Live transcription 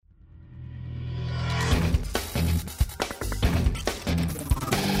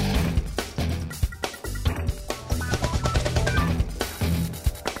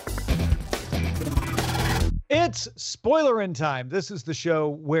It's spoiler in time. This is the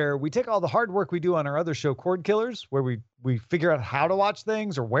show where we take all the hard work we do on our other show, Cord Killers, where we figure out how to watch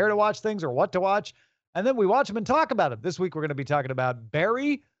things or where to watch things or what to watch, and then we watch them and talk about it. This week we're going to be talking about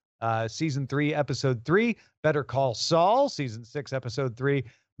Barry, season 3, episode 3, Better Call Saul, season 6, episode 3,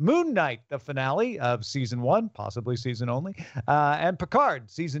 Moon Knight, the finale of season 1, possibly season only, and Picard,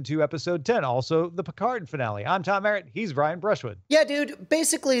 season 2, episode 10, also the Picard finale. I'm Tom Merritt. He's Brian Brushwood. Yeah, dude,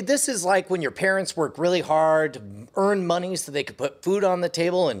 basically this is like when your parents work really hard to earn money so they could put food on the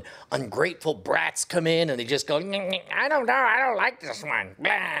table and ungrateful brats come in and they just go, I don't know, I don't like this one,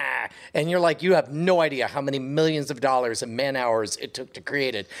 blah. And you're like, you have no idea how many millions of dollars and man hours it took to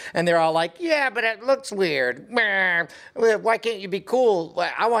create it. And they're all like, yeah, but it looks weird. Blah. Why can't you be cool?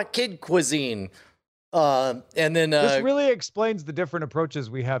 I want kid cuisine. And then this really explains the different approaches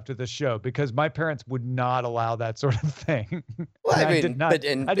we have to the show, because my parents would not allow that sort of thing. Well, I did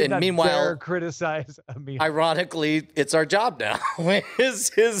not meanwhile, dare criticize me. Ironically, it's our job now is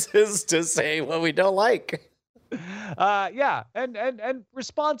to say what we don't like. Yeah, and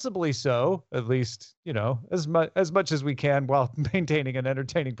responsibly so, at least, you know, as much as we can while maintaining an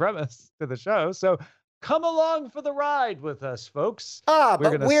entertaining premise to the show. So come along for the ride with us, folks.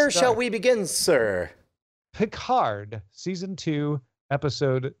 But where shall we begin, sir? Picard, season 2,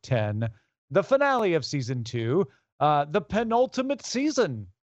 episode 10, the finale of season 2, the penultimate season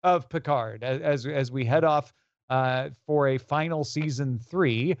of Picard, as we head off for a final season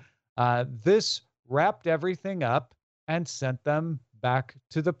 3. This wrapped everything up and sent them back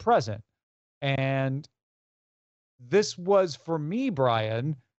to the present. And this was, for me,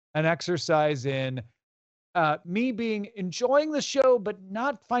 Brian, an exercise in me enjoying the show, but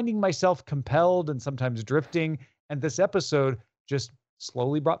not finding myself compelled and sometimes drifting. And this episode just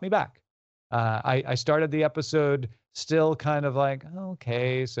slowly brought me back. I started the episode still kind of like,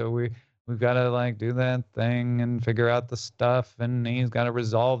 okay, so we've got to like do that thing and figure out the stuff, and he's got to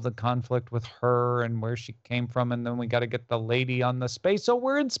resolve the conflict with her and where she came from, and then we got to get the lady on the space. So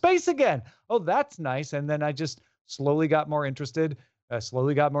we're in space again. Oh, that's nice. And then I just slowly got more interested. As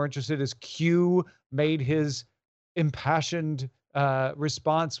Q made his impassioned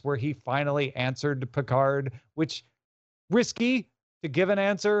response where he finally answered Picard, which risky to give an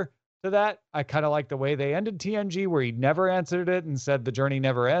answer to that. I kind of like the way they ended TNG, where he never answered it and said the journey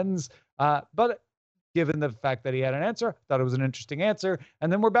never ends. But given the fact that he had an answer, I thought it was an interesting answer.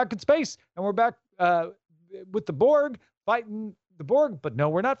 And then we're back in space, and we're back with the Borg fighting the Borg. But no,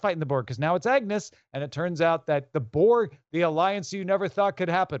 we're not fighting the Borg, because now it's Agnes. And it turns out that the Borg, the alliance you never thought could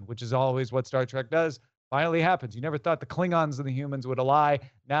happen, which is always what Star Trek does, finally happens. You never thought the Klingons and the humans would ally.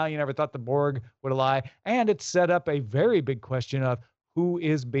 Now you never thought the Borg would ally. And it set up a very big question of who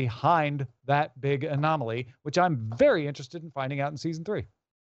is behind that big anomaly, which I'm very interested in finding out in season 3.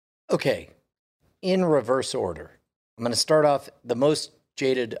 Okay, in reverse order. I'm going to start off the most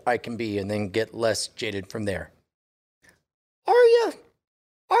jaded I can be and then get less jaded from there.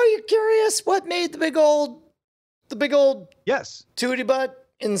 Are you curious what made the big old Yes, tootie butt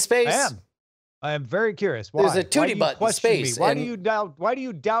in space? I am very curious. Why? There's a tootie butt in space. Why do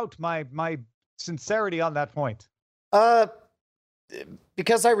you doubt my sincerity on that point?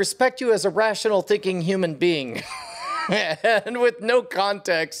 Because I respect you as a rational thinking human being. And with no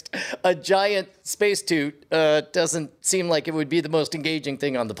context, a giant space toot doesn't seem like it would be the most engaging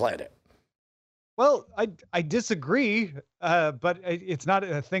thing on the planet. Well, I disagree, but it's not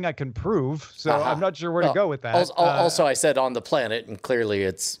a thing I can prove, so I'm not sure where to go with that. Also, I said on the planet, and clearly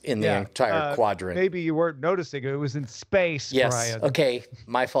it's in the entire quadrant. Maybe you weren't noticing. It was in space, yes. Brian. Okay,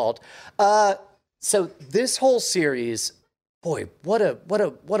 my fault. So this whole series, boy, what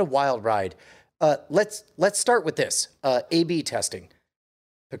a wild ride. Let's start with this. A/B testing.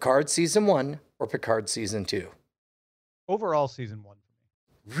 Picard season 1 or Picard season 2? Overall, season 1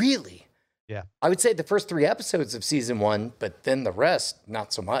 for me. Really? Yeah. I would say the first 3 episodes of season 1, but then the rest,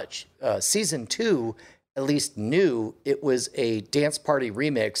 not so much. Season 2, at least knew it was a dance party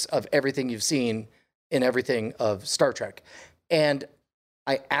remix of everything you've seen in everything of Star Trek. And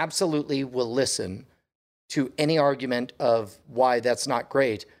I absolutely will listen to any argument of why that's not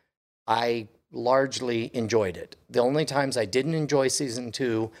great. I largely enjoyed it. The only times I didn't enjoy season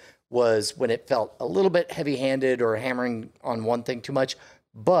 2 was when it felt a little bit heavy-handed or hammering on one thing too much.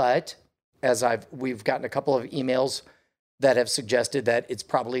 But as we've gotten a couple of emails that have suggested that it's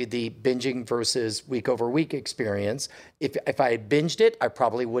probably the binging versus week over week experience. If I had binged it, I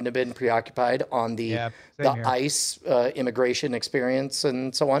probably wouldn't have been preoccupied on the ICE immigration experience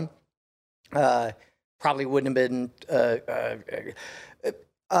and so on. Probably wouldn't have been.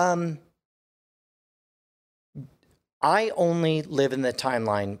 I only live in the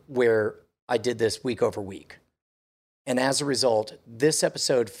timeline where I did this week over week. And as a result, this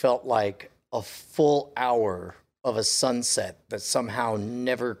episode felt like a full hour of a sunset that somehow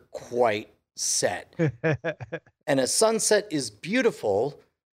never quite set. And a sunset is beautiful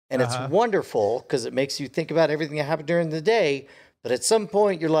and it's wonderful because it makes you think about everything that happened during the day. But at some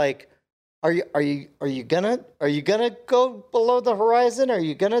point, you're like, are you gonna go below the horizon? Are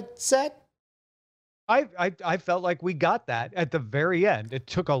you gonna set? I felt like we got that at the very end. It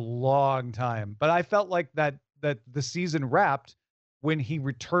took a long time, but I felt like that the season wrapped when he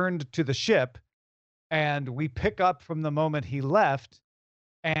returned to the ship, and we pick up from the moment he left,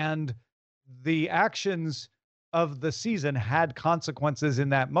 and the actions of the season had consequences in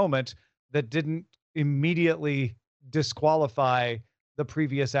that moment that didn't immediately disqualify the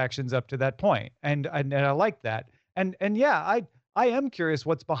previous actions up to that point. And I like that. And yeah, I am curious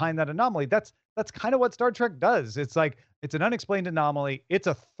what's behind that anomaly. That's kind of what Star Trek does. It's like it's an unexplained anomaly. It's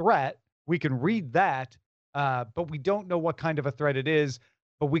a threat. We can read that, but we don't know what kind of a threat it is.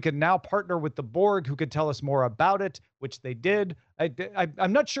 But we can now partner with the Borg, who could tell us more about it, which they did.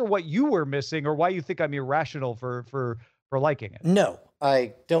 I'm not sure what you were missing or why you think I'm irrational for liking it. No,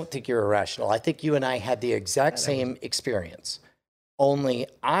 I don't think you're irrational. I think you and I had the exact same experience. Only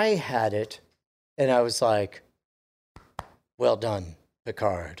I had it, and I was like, well done,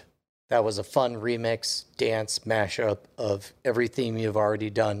 Picard. That was a fun remix, dance, mashup of every theme you've already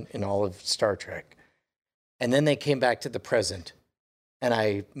done in all of Star Trek. And then they came back to the present, and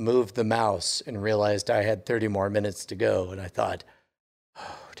I moved the mouse and realized I had 30 more minutes to go. And I thought,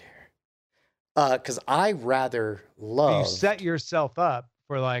 oh, dear. Because I rather love... You set yourself up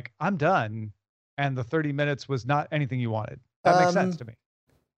for like, I'm done, and the 30 minutes was not anything you wanted. That makes sense to me.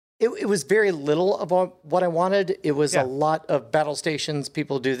 It was very little of what I wanted. It was a lot of battle stations.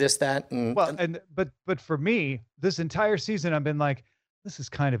 People do this, that, and but for me, this entire season, I've been like, this is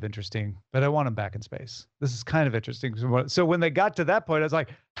kind of interesting, but I want him back in space. This is kind of interesting. So when they got to that point, I was like,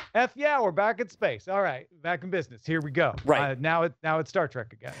 F yeah, we're back in space. All right, back in business. Here we go. Right. Now it's Star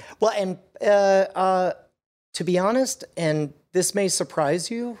Trek again. Well, and to be honest, and this may surprise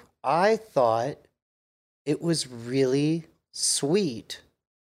you, I thought it was really sweet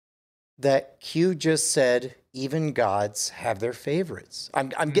that Q just said, even gods have their favorites.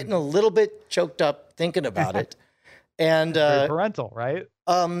 I'm getting a little bit choked up thinking about it. And very parental, right?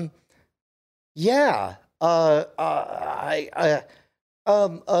 Yeah.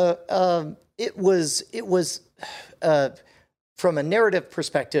 It was from a narrative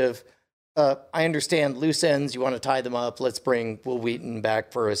perspective. I understand loose ends. You want to tie them up. Let's bring Will Wheaton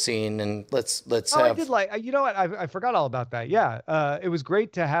back for a scene, and let's have. I did like. You know what? I forgot all about that. Yeah. It was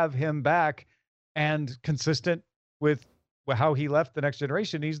great to have him back, and consistent with how he left The Next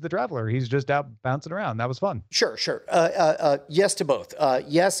Generation. He's the traveler. He's just out bouncing around. That was fun. Sure. Yes to both.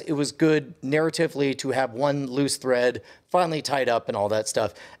 Yes, it was good narratively to have one loose thread finally tied up and all that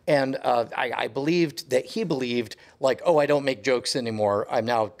stuff. And I believed that he believed, like, oh, I don't make jokes anymore. I'm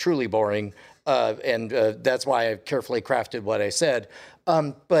now truly boring. And that's why I carefully crafted what I said.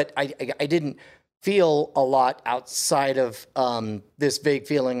 But I didn't feel a lot outside of this vague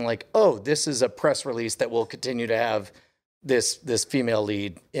feeling like, oh, this is a press release that will continue to have this female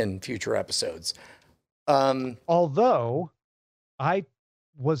lead in future episodes. Although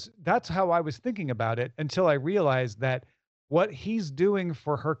that's how I was thinking about it until I realized that what he's doing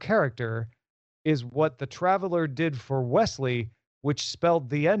for her character is what the Traveler did for Wesley, which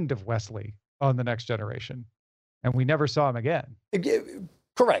spelled the end of Wesley on The Next Generation. And we never saw him again.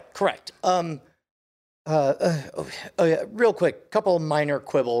 Correct. Real quick, couple of minor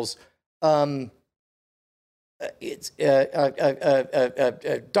quibbles. It's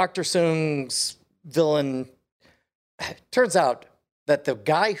Dr. Soong's villain. Turns out that the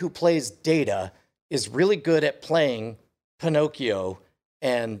guy who plays Data is really good at playing Pinocchio,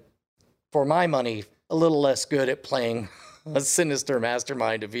 and for my money, a little less good at playing a sinister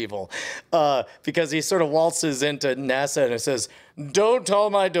mastermind of evil, because he sort of waltzes into NASA and it says, "Don't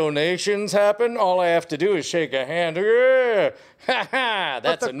all my donations happen? All I have to do is shake a hand." Yeah, ha ha.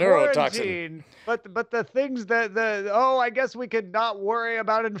 That's a neurotoxin. But the things that I guess we could not worry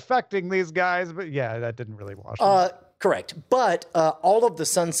about infecting these guys. But yeah, that didn't really wash. Correct. But all of the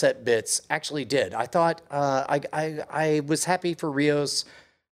sunset bits actually did. I thought I was happy for Rios.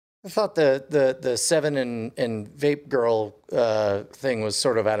 I thought the Seven and Vape Girl thing was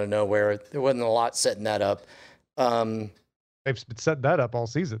sort of out of nowhere. There wasn't a lot setting that up. They've been setting that up all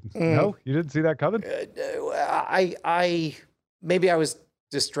season. No, you didn't see that coming? Maybe I was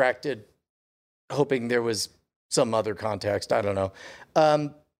distracted, hoping there was some other context. I don't know.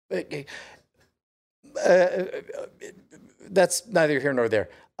 That's neither here nor there.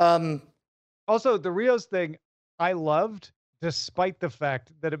 Also, the Rios thing, I loved, despite the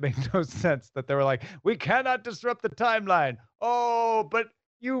fact that it made no sense, that they were like, we cannot disrupt the timeline. Oh, but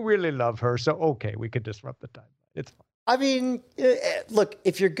you really love her, so okay, we could disrupt the timeline. It's fine. I mean, look,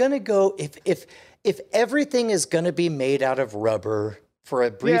 if you're gonna go, if everything is gonna be made out of rubber for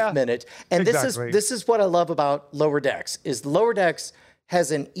a brief minute, and exactly. this is what I love about Lower Decks, is Lower Decks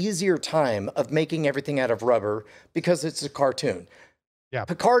has an easier time of making everything out of rubber because it's a cartoon. Yeah.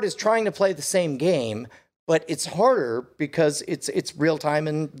 Picard is trying to play the same game, but it's harder because it's real time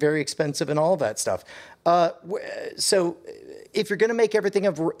and very expensive and all that stuff. So if you're going to make everything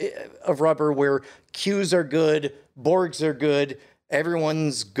of rubber, where Qs are good, Borgs are good,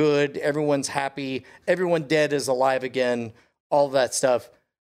 everyone's happy, everyone dead is alive again, all that stuff,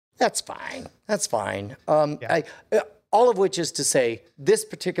 that's fine. That's fine. All of which is to say, this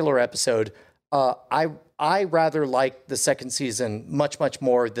particular episode, I rather like the second season much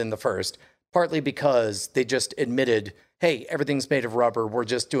more than the first. Partly because they just admitted, hey, everything's made of rubber. We're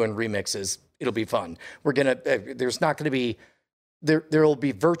just doing remixes. It'll be fun. There's not going to be, there will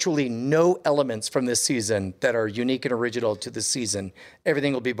be virtually no elements from this season that are unique and original to this season.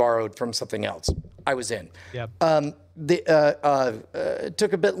 Everything will be borrowed from something else. I was in. Yep. It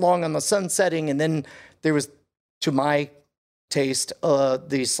took a bit long on the sun setting, and then there was, to my taste,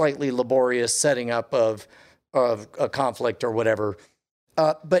 the slightly laborious setting up of a conflict or whatever.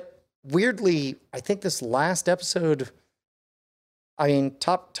 But weirdly, I think this last episode, I mean,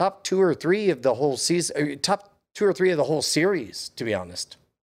 top 2 or 3 of the whole season, top 2 or 3 of the whole series, to be honest.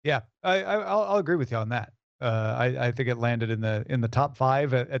 Yeah, I'll agree with you on that. I think it landed in the top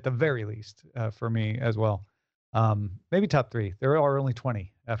 5 at the very least for me as well. Maybe top 3. There are only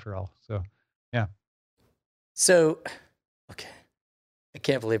 20 after all, so yeah. So, okay, I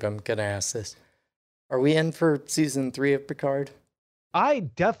can't believe I'm gonna ask this. Are we in for season 3 of Picard? I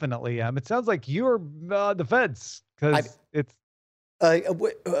definitely am. It sounds like you're the fence because it's.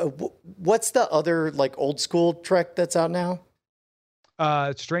 What's the other like old school Trek that's out now?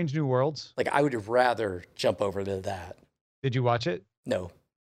 Strange New Worlds. Like, I would rather jump over to that. Did you watch it? No.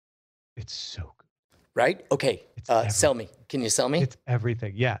 It's so good. Right? Okay. Sell me. Can you sell me? It's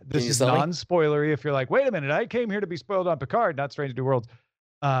everything. Yeah. This is non-spoilery. If you're like, wait a minute, I came here to be spoiled on Picard, not Strange New Worlds.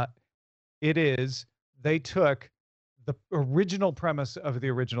 It is. They took the original premise of the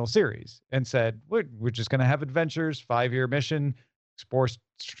original series and said, we're just going to have adventures, 5-year mission,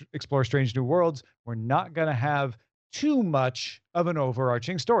 explore strange new worlds. We're not going to have too much of an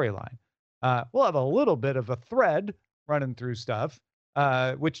overarching storyline. We'll have a little bit of a thread running through stuff,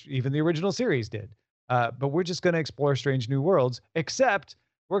 which even the original series did. But we're just going to explore strange new worlds, except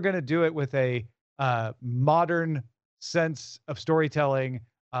we're going to do it with a modern sense of storytelling,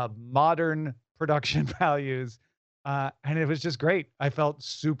 modern production values. And it was just great. I felt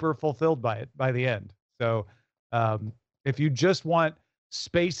super fulfilled by it by the end. So if you just want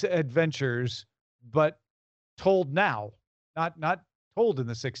space adventures, but told now, not told in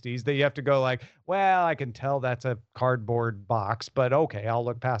the 60s, that you have to go like, well, I can tell that's a cardboard box, but okay, I'll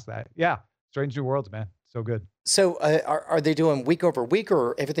look past that. Yeah. Strange New Worlds, man. So good. So are they doing week over week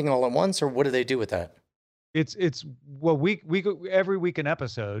or everything all at once, or what do they do with that? It's well, every week an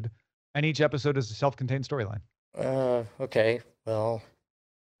episode, and each episode is a self-contained storyline. Okay. Well,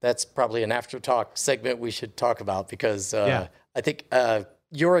 that's probably an after talk segment we should talk about because I think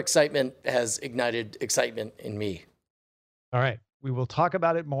your excitement has ignited excitement in me. All right. We will talk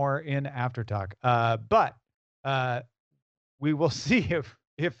about it more in after talk. But we will see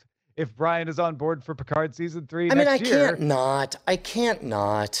if Brian is on board for Picard season 3 next year. I can't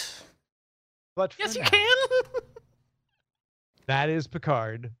not. But yes, you now, can. that is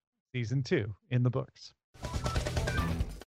Picard season 2 in the books.